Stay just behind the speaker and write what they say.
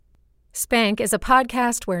Spank is a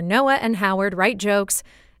podcast where Noah and Howard write jokes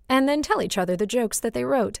and then tell each other the jokes that they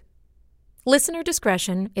wrote. Listener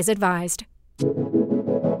discretion is advised.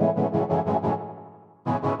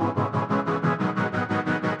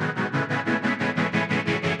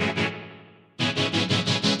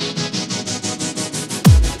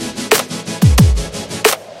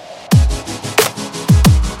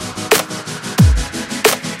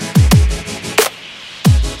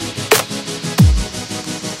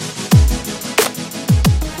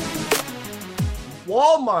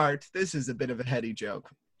 Walmart. This is a bit of a heady joke.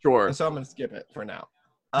 Sure. So I'm going to skip it for now.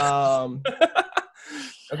 Okay,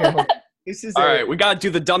 hold on. This is all right. We got to do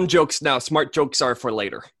the dumb jokes now. Smart jokes are for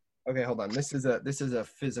later. Okay, hold on. This is a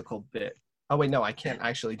physical bit. Oh wait, no, I can't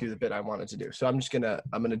actually do the bit I wanted to do. So I'm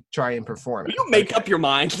gonna try and perform it. You make up your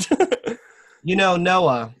mind. You know,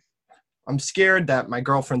 Noah, I'm scared that my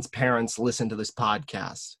girlfriend's parents listen to this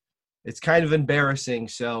podcast. It's kind of embarrassing,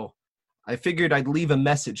 so I figured I'd leave a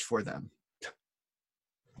message for them.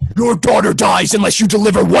 Your daughter dies unless you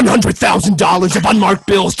deliver $100,000 of unmarked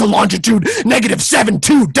bills to longitude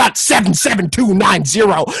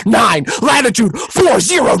 -72.772909, latitude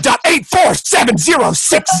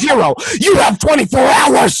 40.847060. You have 24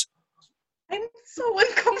 hours. I'm so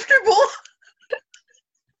uncomfortable.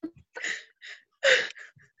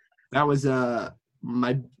 That was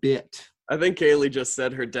my bit. I think Kaylee just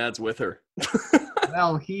said her dad's with her.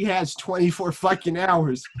 Well, he has 24 fucking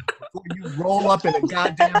hours before you roll up in a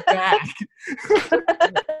goddamn bag.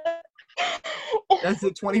 Does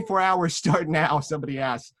the 24 hours start now? Somebody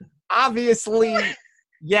asked. Obviously,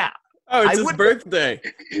 yeah. Oh, it's his birthday.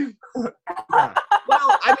 Yeah. Well,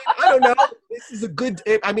 I mean, I don't know. This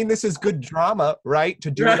is good drama, right? To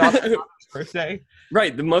do it on his birthday.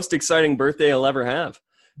 Right, the most exciting birthday I'll ever have.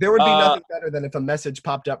 There would be nothing better than if a message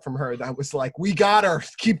popped up from her that was like, "We got her.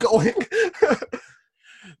 Keep going."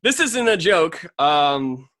 This isn't a joke.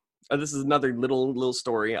 This is another little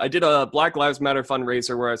story. I did a Black Lives Matter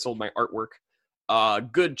fundraiser where I sold my artwork. A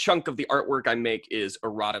good chunk of the artwork I make is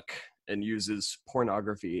erotic and uses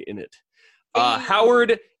pornography in it.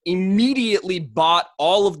 Howard immediately bought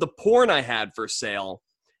all of the porn I had for sale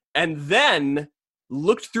and then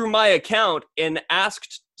looked through my account and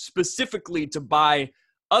asked specifically to buy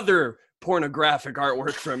other pornographic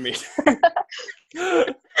artwork from me.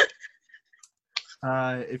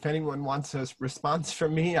 If anyone wants a response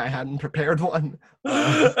from me, I hadn't prepared one.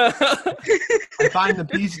 I find the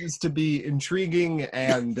pieces to be intriguing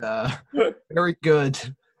and very good.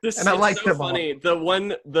 This I is like so them funny. all.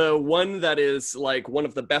 The one that is like one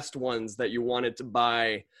of the best ones that you wanted to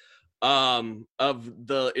buy,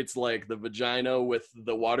 it's like the vagina with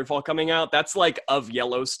the waterfall coming out. That's like of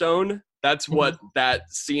Yellowstone. That's what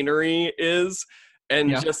that scenery is,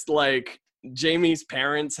 and just like. Jamie's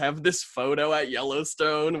parents have this photo at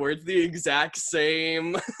Yellowstone where it's the exact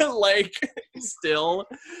same, like, still.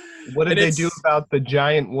 What did they do about the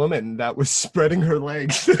giant woman that was spreading her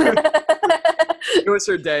legs? It was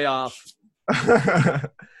her day off.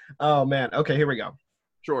 Oh, man. Okay, here we go.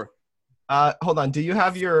 Sure. Hold on. Do you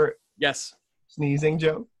have your sneezing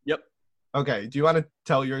joke? Yep. Okay. Do you want to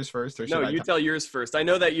tell yours first? Or No, you tell yours first. I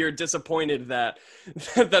know that you're disappointed that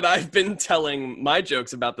I've been telling my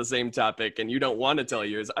jokes about the same topic and you don't want to tell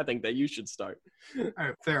yours. I think that you should start. All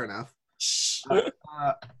right, fair enough.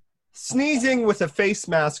 Sneezing with a face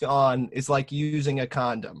mask on is like using a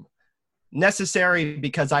condom. Necessary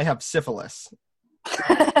because I have syphilis.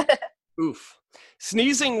 Oof.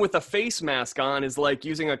 Sneezing with a face mask on is like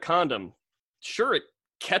using a condom. Sure, it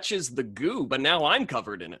catches the goo, but now I'm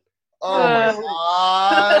covered in it. Oh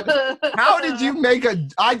my God. How did you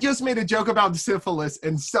I just made a joke about syphilis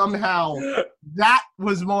and somehow that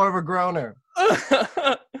was more of a groaner. It's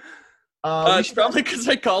probably because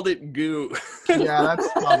I called it goo. Yeah,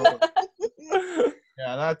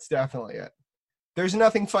 that's definitely it. There's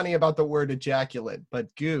nothing funny about the word ejaculate, but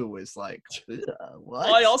goo is like, what?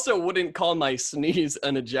 Well, I also wouldn't call my sneeze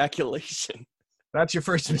an ejaculation. That's your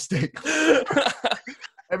first mistake.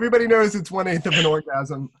 Everybody knows it's 1/8 of an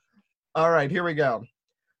orgasm. All right, here we go.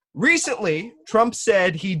 Recently, Trump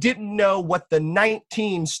said he didn't know what the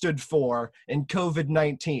 19 stood for in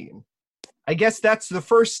COVID-19. I guess that's the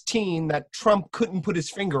first teen that Trump couldn't put his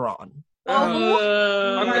finger on.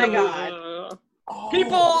 Oh my God.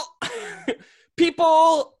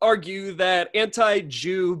 People argue that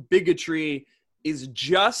anti-Jew bigotry is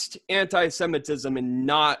just anti-Semitism and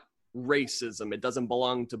not racism. It doesn't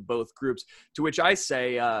belong to both groups, to which I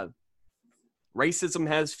say racism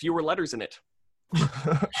has fewer letters in it.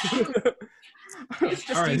 It's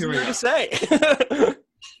just easier to say.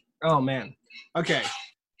 Oh, man. Okay.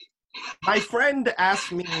 My friend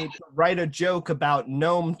asked me to write a joke about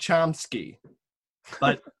Noam Chomsky,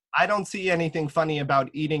 but I don't see anything funny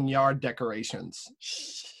about eating yard decorations.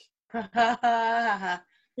 That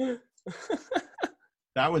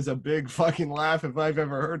was a big fucking laugh if I've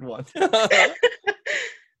ever heard one.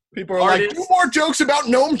 People are like, do more jokes about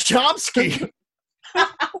Noam Chomsky.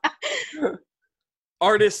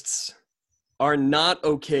 Artists are not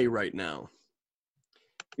okay right now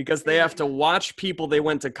because they have to watch people they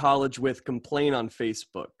went to college with complain on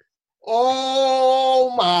Facebook.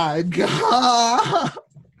 Oh my God.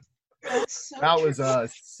 That was a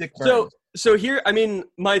sick burn. So here, I mean,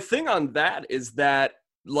 my thing on that is that,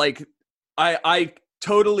 like, I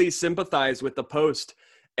totally sympathize with the post,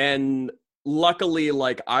 and luckily,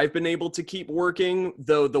 like, I've been able to keep working,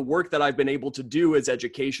 though the work that I've been able to do is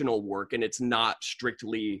educational work, and it's not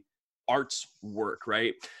strictly arts work,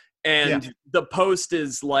 right? And the post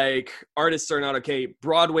is like, artists are not okay,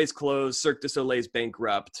 Broadway's closed, Cirque du Soleil's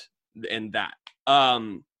bankrupt, and that.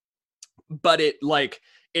 But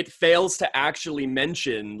it fails to actually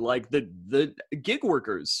mention, like, the gig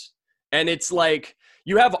workers. And it's like,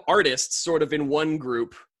 you have artists sort of in one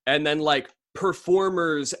group, and then, like,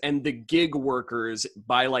 performers and the gig workers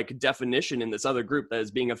by, like, definition in this other group that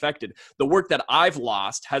is being affected. The work that I've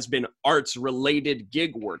lost has been arts related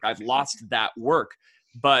gig work. I've lost that work.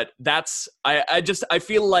 But that's, I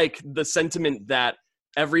feel like the sentiment that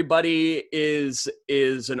everybody is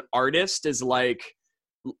an artist is like,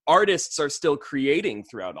 artists are still creating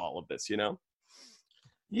throughout all of this, you know?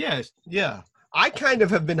 Yes, yeah. I kind of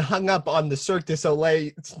have been hung up on the Cirque du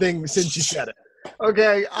Soleil thing since you said it.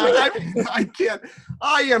 Okay, I can't.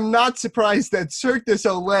 I am not surprised that Cirque du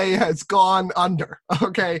Soleil has gone under.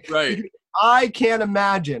 Okay, right. I can't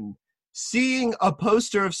imagine seeing a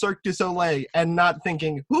poster of Cirque du Soleil and not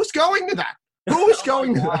thinking, "Who's going to that? Who's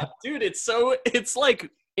going to that?" Dude, it's like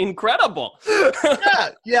incredible.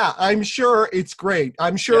 yeah. I'm sure it's great.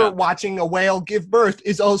 I'm sure watching a whale give birth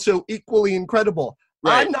is also equally incredible.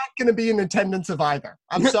 Right. I'm not going to be in attendance of either.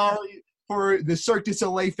 I'm sorry for the Cirque du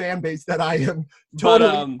Soleil fan base that I am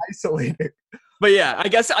totally isolated. But yeah, I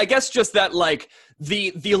guess just that, like,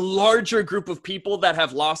 the larger group of people that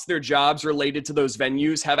have lost their jobs related to those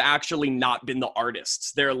venues have actually not been the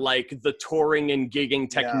artists. They're like the touring and gigging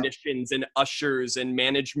technicians and ushers and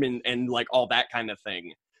management and, like, all that kind of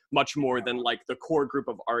thing, much more than, like, the core group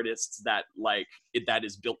of artists that, like, that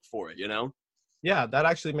is built for it, you know? Yeah, that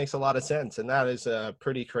actually makes a lot of sense, and that is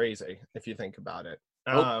pretty crazy if you think about it.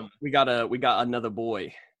 We got another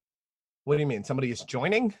boy. What do you mean? Somebody is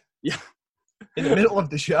joining? Yeah. In the middle of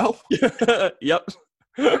the show? Yep.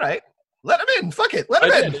 All right. Let him in. Fuck it. Let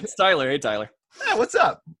him in. It's Tyler. Hey, Tyler. Yeah, what's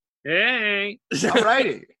up? Hey. All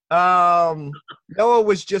righty. Noah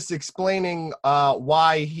was just explaining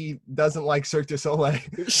why he doesn't like Cirque du Soleil.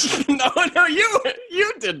 No,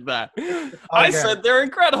 you did that. Okay. I said they're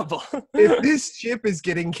incredible. If this ship is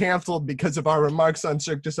getting canceled because of our remarks on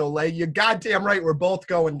Cirque du Soleil, you're goddamn right we're both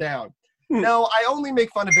going down. No, I only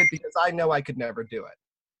make fun of it because I know I could never do it.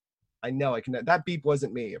 I know I can. That beep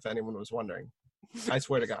wasn't me, if anyone was wondering. I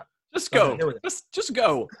swear to God. Just go. Just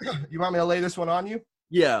go. You want me to lay this one on you?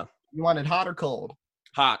 Yeah. You want it hot or cold?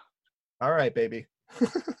 Hot. All right, baby.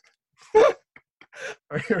 All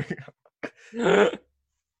right, here we go.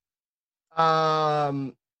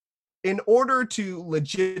 In order to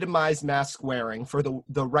legitimize mask wearing for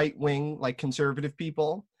the right wing, like conservative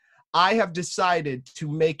people, I have decided to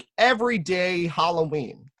make every day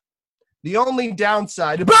Halloween. The only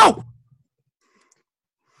downside, boom!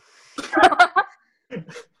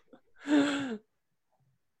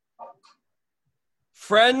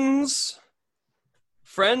 Friends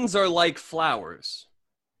are like flowers.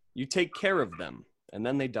 You take care of them, and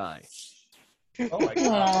then they die. Oh my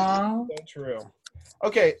God. So true.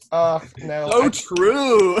 Okay,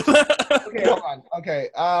 true. Okay, hold on. Okay,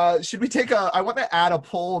 should we take I want to add a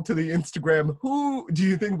poll to the Instagram. Who do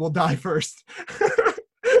you think will die first?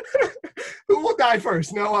 Who will die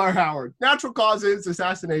first? Noah or Howard? Natural causes,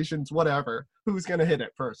 assassinations, whatever. Who's gonna hit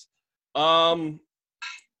it first?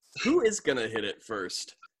 Who is gonna hit it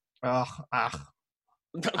first? I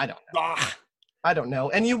don't know. I don't know.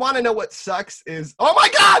 And you want to know what sucks is, oh my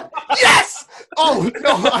God, yes! Oh,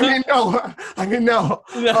 no, I mean, no.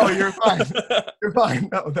 Oh, you're fine. You're fine.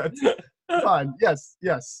 No, that's fine.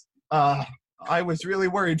 Yes. I was really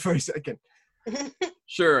worried for a second.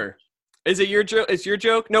 Sure. Is it your joke? It's your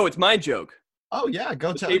joke? No, it's my joke. Oh, yeah,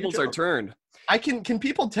 go tell the tables are turned. Can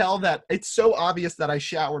people tell that it's so obvious that I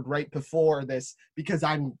showered right before this because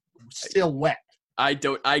I'm still wet? I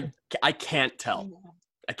can't tell.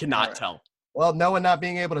 I cannot tell. Well, Noah not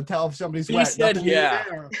being able to tell if somebody's wet. He said, yeah.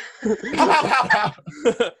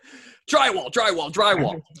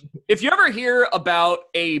 Drywall. If you ever hear about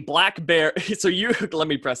a black bear, so you let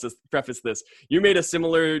me preface this. You made a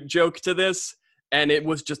similar joke to this, and it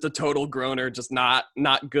was just a total groaner, just not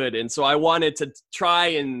good. And so I wanted to try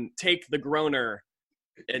and take the groaner,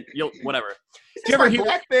 and whatever. If you ever hear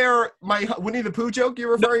black bear, my Winnie the Pooh joke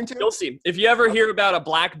you're referring to? You'll see. If you ever hear about a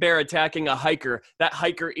black bear attacking a hiker, that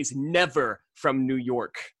hiker is never from New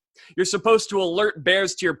York. You're supposed to alert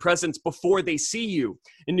bears to your presence before they see you.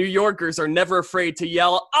 And New Yorkers are never afraid to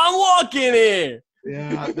yell, "I'm walking in!"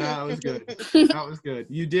 Yeah, that was good. That was good.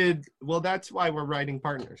 You did. Well, that's why we're writing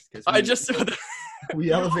partners.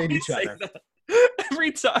 We elevate each other.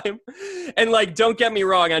 Every time. And like, don't get me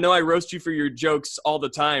wrong. I know I roast you for your jokes all the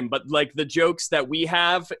time, but like the jokes that we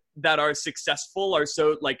have that are successful are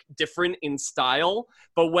so like different in style.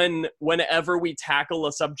 But whenever we tackle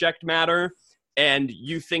a subject matter and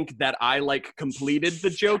you think that I like completed the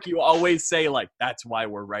joke, you always say like, that's why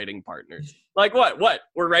we're writing partners. Like what?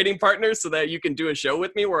 We're writing partners so that you can do a show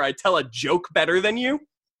with me where I tell a joke better than you?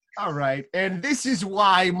 All right. And this is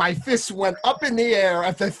why my fists went up in the air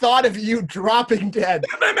at the thought of you dropping dead.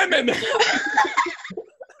 Bang, bang,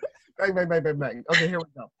 bang, bang. Okay, here we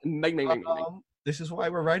go. Bang. This is why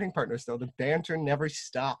we're writing partners, though. The banter never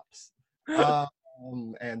stops.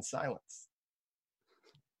 And silence.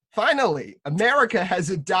 Finally, America has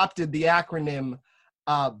adopted the acronym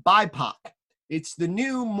BIPOC. It's the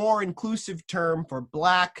new, more inclusive term for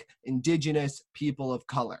Black, Indigenous, people of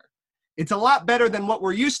color. It's a lot better than what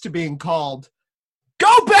we're used to being called.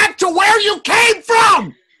 Go back to where you came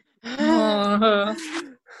from!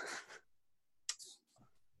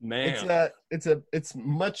 Man. It's a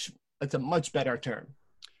much better term.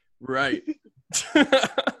 Right.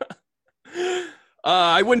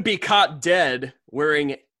 I wouldn't be caught dead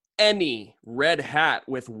wearing any red hat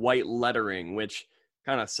with white lettering, which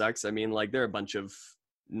kind of sucks. I mean, like, there are a bunch of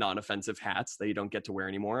non-offensive hats that you don't get to wear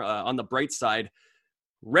anymore. On the bright side,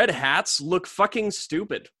 red hats look fucking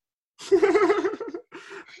stupid.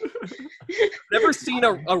 Never seen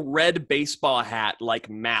a red baseball hat like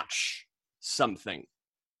match something.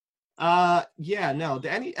 Yeah, no.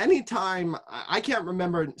 Any time I can't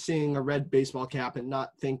remember seeing a red baseball cap and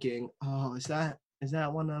not thinking, oh, is that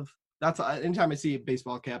one of that's anytime I see a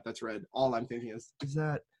baseball cap that's red, all I'm thinking is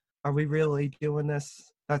are we really doing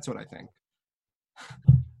this? That's what I think.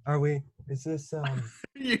 Are we? Is this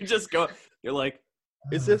You just go, you're like,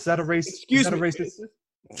 is that a race? Excuse me. Racist?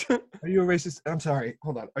 Are you a racist? I'm sorry.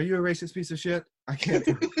 Hold on. Are you a racist piece of shit? I can't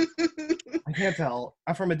tell. I can't tell.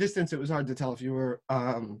 From a distance, it was hard to tell if you were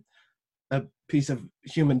a piece of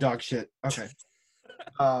human dog shit. Okay.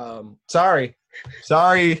 Sorry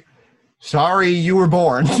you were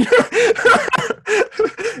born.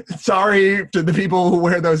 Sorry to the people who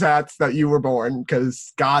wear those hats that you were born,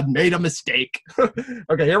 because God made a mistake.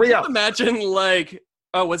 Okay, here we go. Imagine like,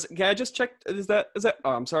 can I just check? Is that,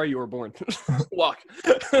 oh, I'm sorry you were born. Walk.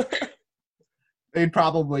 They'd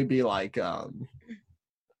probably be like, no,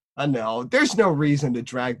 there's no reason to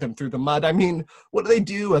drag them through the mud. I mean, what do they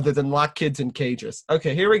do other than lock kids in cages?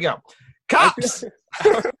 Okay, here we go. Cops!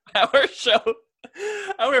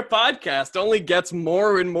 Our podcast only gets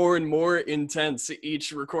more and more and more intense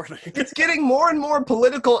each recording. It's getting more and more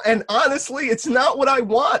political, and honestly, it's not what I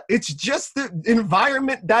want. It's just the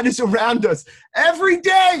environment that is around us. Every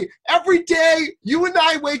day, you and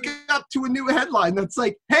I wake up to a new headline that's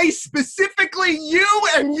like, hey, specifically you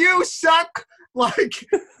and you suck. Like,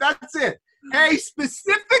 that's it. Hey,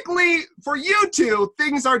 specifically for you two,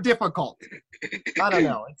 things are difficult. I don't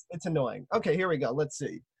know. It's annoying. Okay, here we go. Let's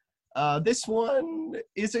see. This one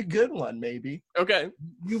is a good one, maybe. Okay.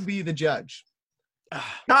 You be the judge.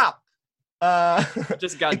 Cop.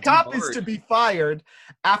 Just got the cop is to be fired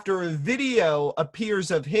after a video appears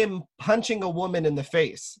of him punching a woman in the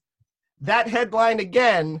face. That headline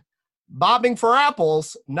again, bobbing for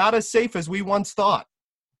apples, not as safe as we once thought.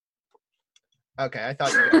 Okay, I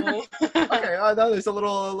thought you were okay, I thought there's a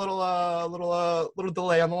little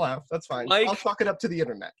delay on the laugh. That's fine. Mike, I'll chalk it up to the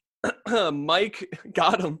internet. Mike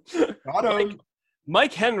got him.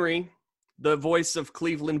 Mike Henry, the voice of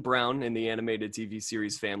Cleveland Brown in the animated TV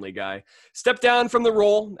series Family Guy, stepped down from the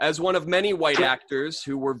role as one of many white actors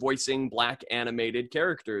who were voicing black animated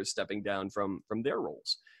characters stepping down from their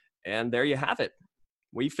roles. And there you have it.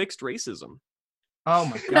 We fixed racism. Oh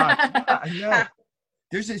my God. I know.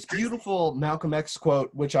 There's this beautiful Malcolm X quote,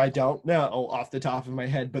 which I don't know off the top of my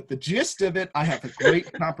head, but the gist of it, I have a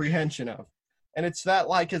great comprehension of. And it's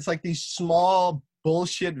like these small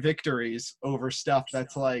bullshit victories over stuff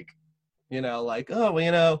that's like,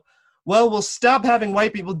 we'll stop having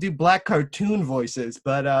white people do black cartoon voices,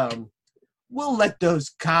 but we'll let those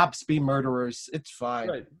cops be murderers. It's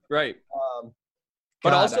fine. Right. Um,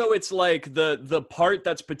 But God, also, it's like the part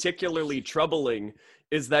that's particularly troubling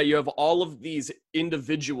is that you have all of these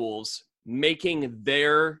individuals making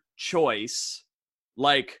their choice,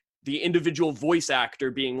 like the individual voice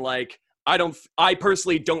actor being like, I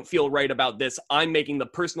personally don't feel right about this. I'm making the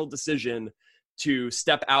personal decision to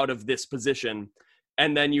step out of this position.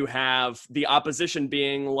 And then you have the opposition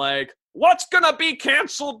being like, what's gonna be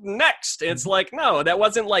canceled next? It's like, no, that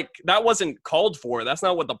wasn't called for. That's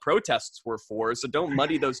not what the protests were for. So don't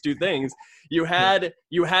muddy those two things. You had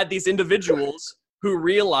these individuals who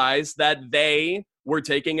realized that they were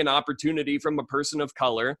taking an opportunity from a person of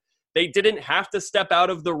color. They didn't have to step out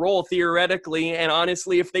of the role theoretically, and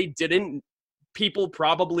honestly, if they didn't, people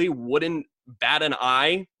probably wouldn't bat an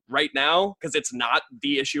eye right now because it's not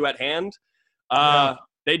the issue at hand.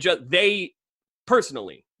 They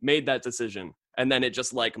personally made that decision, and then it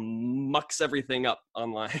just like mucks everything up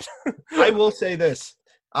online. I will say this.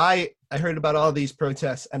 I heard about all these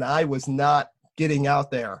protests, and I was not getting out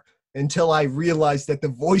there until I realized that the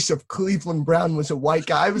voice of Cleveland Brown was a white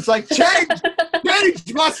guy. I was like, change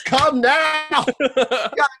must come now.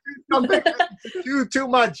 Gotta do something. Too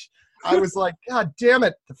much. I was like, God damn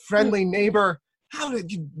it, the friendly neighbor. How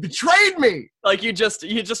did you betrayed me? Like you just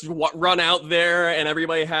run out there and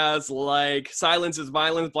everybody has like silence is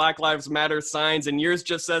violence, Black Lives Matter signs, and yours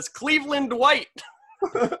just says Cleveland white.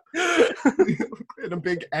 And a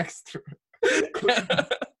big extra.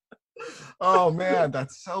 Oh man,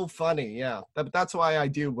 that's so funny. Yeah, that's why I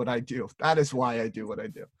do what I do. That is why I do what I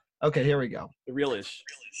do. Okay, here we go. The real-ish.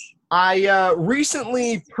 I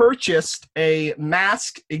recently purchased a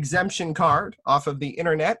mask exemption card off of the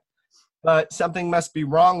internet, but something must be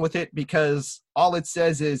wrong with it because all it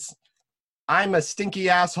says is, I'm a stinky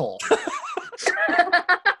asshole.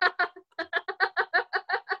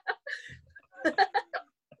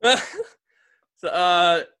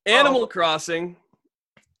 So, Animal Crossing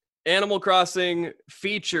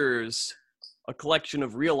features a collection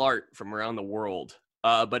of real art from around the world,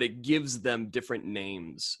 but it gives them different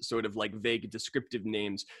names, sort of like vague descriptive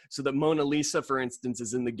names. So that Mona Lisa, for instance,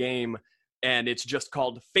 is in the game, and it's just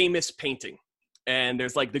called Famous Painting. And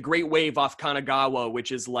there's like the Great Wave off Kanagawa,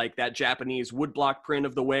 which is like that Japanese woodblock print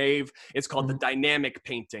of the wave. It's called the Dynamic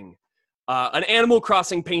Painting. An Animal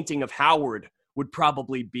Crossing painting of Howard would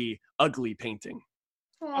probably be Ugly Painting.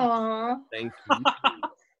 Aww. Thank you.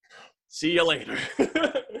 See you later.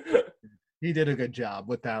 He did a good job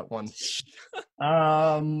with that one.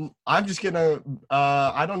 I'm just gonna,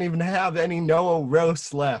 I don't even have any Noah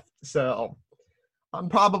roasts left. So I'm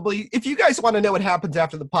probably, if you guys want to know what happens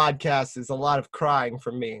after the podcast, there's a lot of crying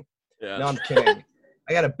from me. Yeah. No, I'm kidding.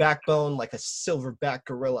 I got a backbone like a silverback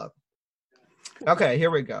gorilla. Okay,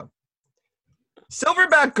 here we go.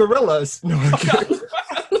 Silverback gorillas. No, I'm kidding.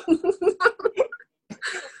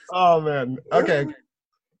 Oh, man. Okay.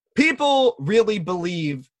 People really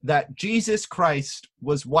believe that Jesus Christ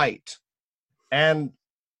was white. And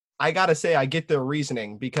I got to say, I get their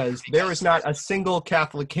reasoning because there is not a single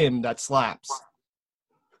Catholic hymn that slaps.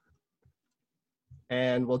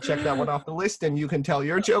 And we'll check that one off the list and you can tell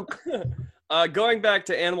your joke. Going back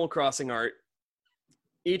to Animal Crossing art,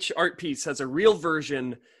 each art piece has a real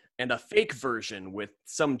version and a fake version with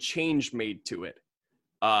some change made to it.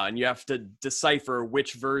 And you have to decipher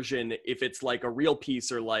which version, if it's like a real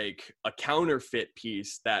piece or like a counterfeit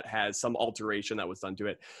piece that has some alteration that was done to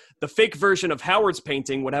it. The fake version of Howard's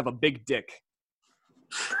painting would have a big dick.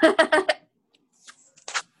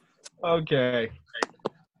 Okay.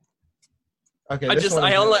 Okay.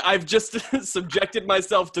 I've just subjected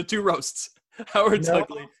myself to two roasts. Howard's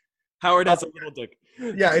ugly. Howard has a little dick.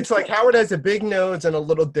 Yeah, it's like Howard has a big nose and a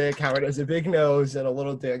little dick. Howard has a big nose and a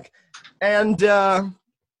little dick. And I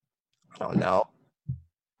don't know.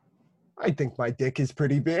 I think my dick is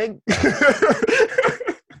pretty big.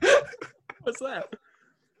 What's that?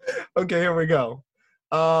 Okay, here we go.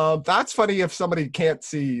 That's funny if somebody can't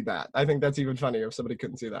see that. I think that's even funnier if somebody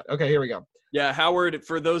couldn't see that. Okay, here we go. Yeah, Howard,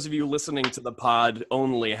 for those of you listening to the pod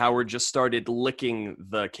only, Howard just started licking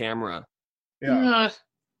the camera. Yeah.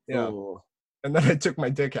 Yeah. Ooh. And then I took my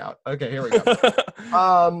dick out. Okay, here we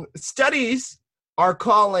go. Studies are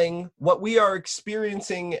calling what we are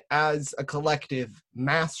experiencing as a collective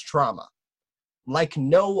mass trauma, like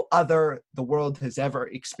no other the world has ever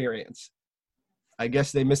experienced. I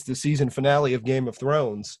guess they missed the season finale of Game of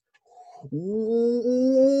Thrones.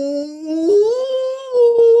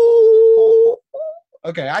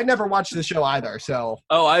 Okay, I never watched the show either, so.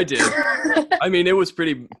 Oh, I did. I mean, it was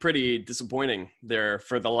pretty disappointing there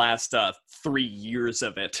for the last 3 years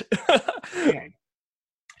of it.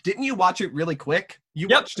 Didn't you watch it really quick? You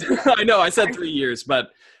Yep. watched it. I know. I said 3 years, but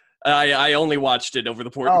I only watched it over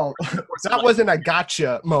the course. Oh, that wasn't a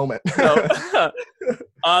gotcha moment. No.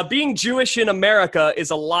 Being Jewish in America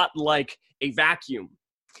is a lot like a vacuum.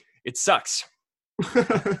 It sucks.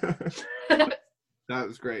 That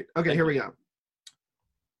was great. Okay, here we go.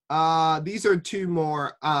 These are two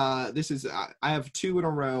more. I have two in a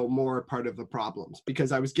row more part of the problems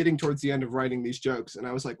because I was getting towards the end of writing these jokes and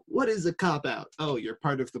I was like, what is a cop out? Oh, you're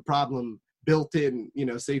part of the problem built in,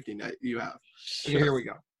 safety net you have. Okay, here we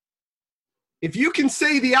go. If you can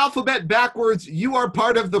say the alphabet backwards, you are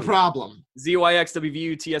part of the problem.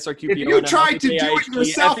 ZYXWVUTSRQ. If you tried to do it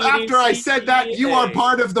yourself after I said that, you are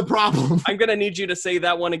part of the problem. I'm going to need you to say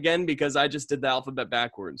that one again because I just did the alphabet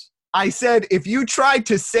backwards. I said, if you tried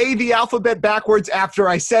to say the alphabet backwards after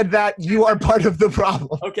I said that, you are part of the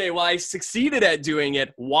problem. Okay, well, I succeeded at doing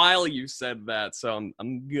it while you said that, so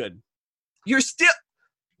I'm good. You're still...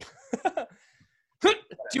 Do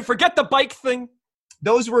you forget the bike thing?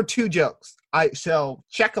 Those were two jokes. So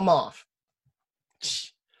check them off.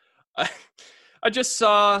 I just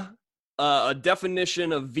saw a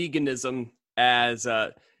definition of veganism as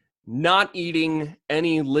not eating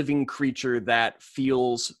any living creature that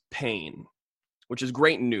feels pain, which is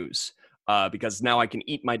great news because now I can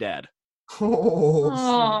eat my dad.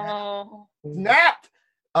 Oh. Snap!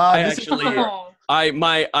 I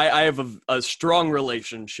have a strong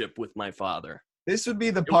relationship with my father. This would be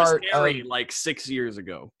the It was part scary of, like 6 years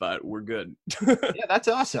ago, but we're good. yeah, that's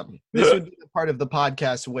awesome. This would be the part of the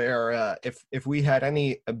podcast where if we had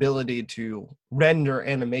any ability to render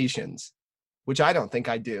animations, which I don't think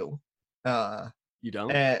I do, You don't?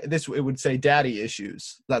 it would say daddy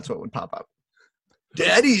issues. That's what would pop up.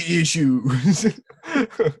 Daddy issues.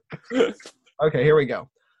 Okay, here we go.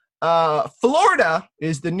 Florida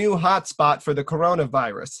is the new hotspot for the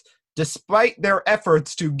coronavirus. Despite their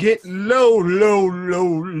efforts to get low.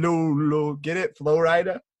 Get it,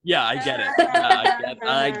 Florida? Yeah, I get it.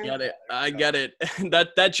 I get it.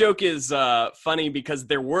 That joke is funny because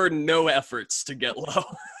there were no efforts to get low.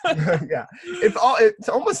 Yeah, it's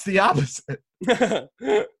almost the opposite.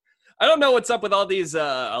 I don't know what's up with all these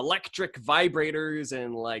electric vibrators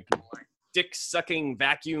and like dick-sucking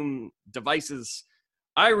vacuum devices.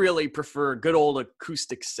 I really prefer good old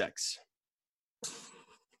acoustic sex.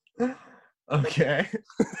 Okay.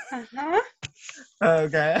 Uh-huh.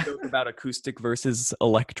 Okay. Joke about acoustic versus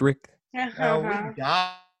electric. Oh, we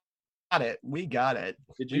got it. We got it.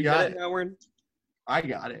 Did We you got get it, Howard? I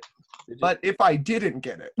got it. Did you? But if I didn't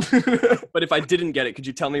get it. But if I didn't get it, could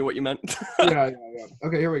you tell me what you meant? Yeah.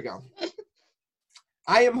 Okay, here we go.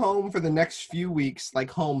 I am home for the next few weeks,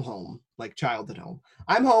 like home, like childhood home.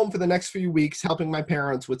 I'm home for the next few weeks helping my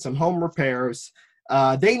parents with some home repairs.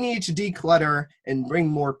 They need to declutter and bring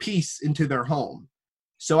more peace into their home.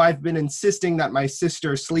 So I've been insisting that my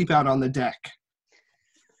sister sleep out on the deck.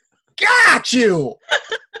 Got you!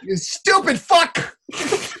 You stupid fuck!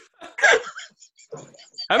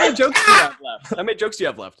 How many jokes do you have left? How many jokes do you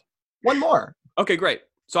have left? One more. Okay, great.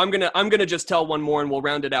 So I'm gonna just tell one more and we'll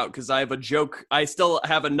round it out because I have a joke. I still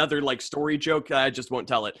have another like story joke. I just won't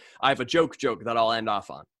tell it. I have a joke that I'll end off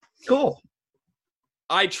on. Cool.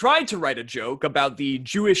 I tried to write a joke about the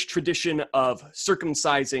Jewish tradition of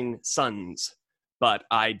circumcising sons, but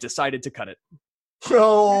I decided to cut it.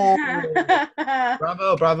 Oh,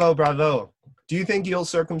 bravo. Do you think you'll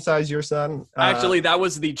circumcise your son? Actually, that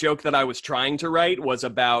was the joke that I was trying to write, was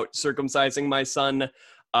about circumcising my son.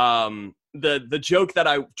 The joke that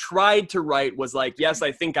I tried to write was like, yes,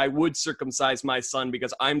 I think I would circumcise my son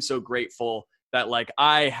because I'm so grateful that like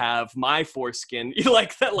I have my foreskin,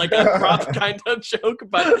 like that, like a prop kind of joke,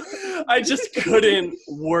 but I just couldn't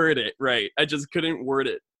word it right. I just couldn't word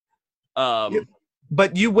it.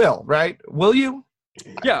 But you will, right? Will you?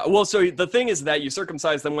 Yeah, well, so the thing is that you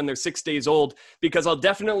circumcise them when they're 6 days old, because I'll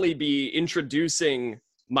definitely be introducing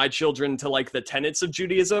my children to like the tenets of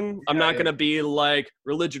Judaism. I'm not going to be like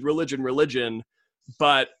religion,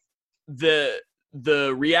 but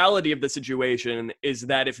the reality of the situation is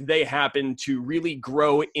that if they happen to really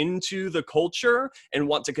grow into the culture and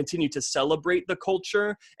want to continue to celebrate the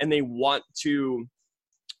culture and they want to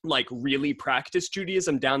like really practice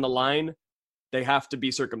Judaism down the line, they have to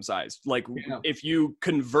be circumcised. Like if you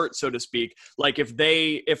convert, so to speak, like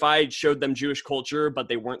if I showed them Jewish culture, but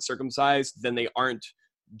they weren't circumcised, then they aren't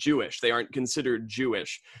Jewish. They aren't considered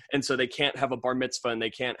Jewish. And so they can't have a bar mitzvah and they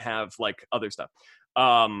can't have like other stuff.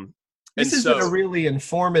 This is a really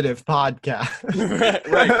informative podcast.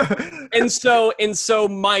 Right. And so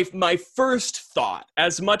my first thought,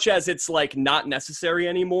 as much as it's like not necessary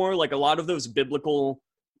anymore, like a lot of those biblical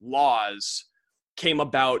laws came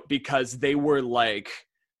about because they were like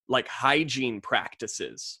like hygiene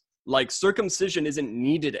practices. Like circumcision isn't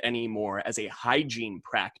needed anymore as a hygiene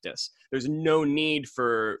practice. There's no need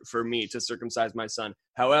for me to circumcise my son.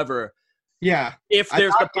 However, Yeah. if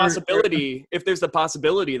there's the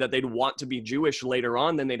possibility that they'd want to be Jewish later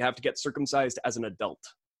on, then they'd have to get circumcised as an adult.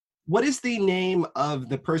 What is the name of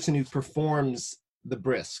the person who performs the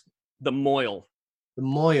bris? The moil. The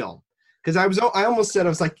moil. Because I almost said, I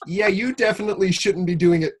was like, yeah, you definitely shouldn't be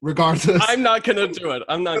doing it regardless. I'm not gonna do it.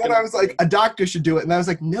 And I was like, a doctor should do it. And I was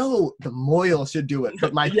like, no, the moil should do it.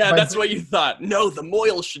 But that's what you thought. No, the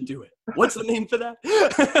moil should do it. What's the name for that?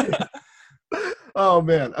 Oh,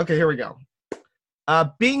 man. Okay, here we go.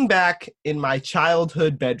 Being back in my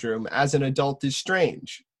childhood bedroom as an adult is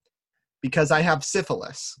strange because I have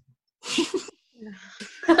syphilis.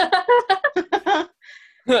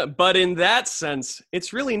 But in that sense,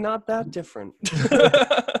 it's really not that different.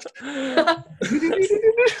 That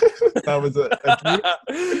was a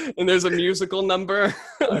and there's a musical number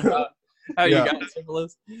about how you got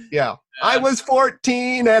syphilis. Yeah. I was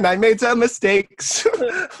 14 and I made some mistakes.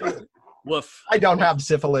 Woof. I don't have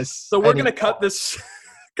syphilis. So we're going to cut the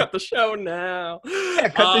show now. Yeah,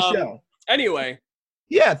 cut the show. Anyway.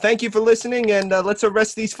 Yeah, thank you for listening, and let's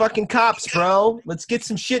arrest these fucking cops, bro. Let's get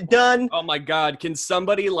some shit done. Oh my God, can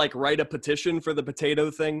somebody like write a petition for the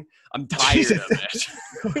potato thing? I'm tired of it.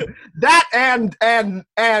 That and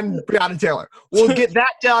Breonna Taylor. We'll get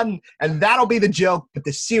that done, and that'll be the joke, but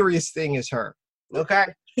the serious thing is her. Okay?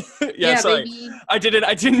 Yeah, sorry. Baby. I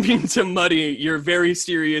didn't mean to muddy your very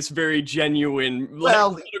serious, very genuine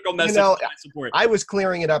political message that I support. I was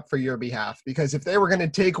clearing it up for your behalf, because if they were going to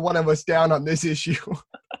take one of us down on this issue,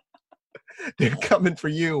 they're coming for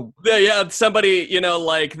you. Yeah, somebody,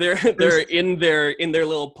 like they're in their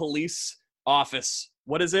little police office.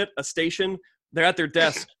 What is it? A station? They're at their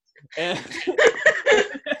desk. And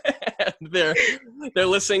they're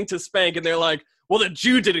listening to Spank, and they're like, well, the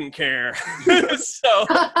Jew didn't care. So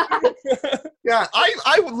yeah,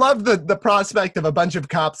 I would love the prospect of a bunch of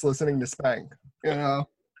cops listening to Spank. I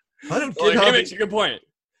don't get how he makes a good point.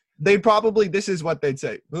 They probably, this is what they'd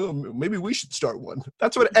say. Oh, maybe we should start one.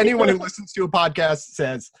 That's what anyone who listens to a podcast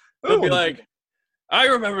says. They'll be like, I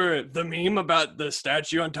remember the meme about the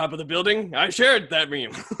statue on top of the building. I shared that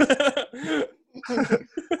meme.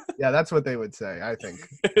 Yeah, that's what they would say, I think.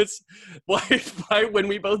 It's why when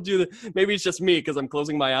we both do maybe it's just me because I'm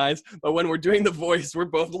closing my eyes, but when we're doing the voice, we're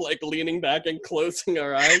both like leaning back and closing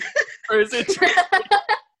our eyes. Or is it?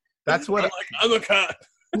 That's what I'm a cop.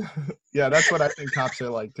 Yeah, that's what I think cops are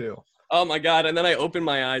like too. Oh my God! And then I open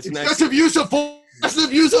my eyes. Excessive use of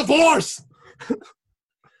force.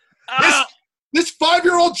 This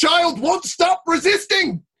 5-year-old child won't stop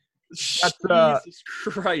resisting. Jesus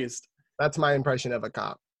Christ. That's my impression of a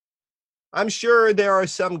cop. I'm sure there are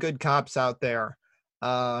some good cops out there.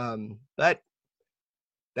 But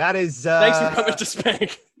that is... Thanks for coming to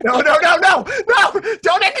Spank. No. Don't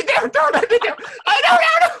end it there. Don't end it there.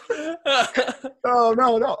 Oh,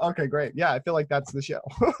 no. Okay, great. Yeah, I feel like that's the show.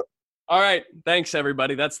 All right. Thanks,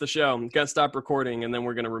 everybody. That's the show. I'm going to stop recording, and then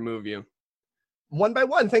we're going to remove you. One by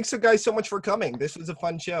one. Thanks, guys, so much for coming. This was a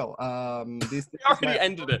fun show. We already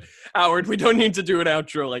ended it. Howard, we don't need to do an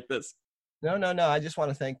outro like this. No. I just want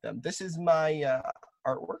to thank them. This is my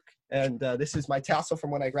artwork, and this is my tassel from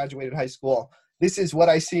when I graduated high school. This is what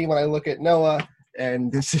I see when I look at Noah,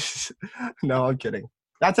 and this is... No, I'm kidding.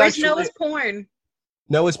 That's Where's actually... Noah's porn?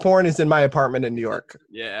 Noah's porn is in my apartment in New York.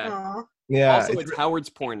 Yeah. Aww. Yeah. Also, it's Howard's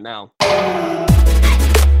porn now.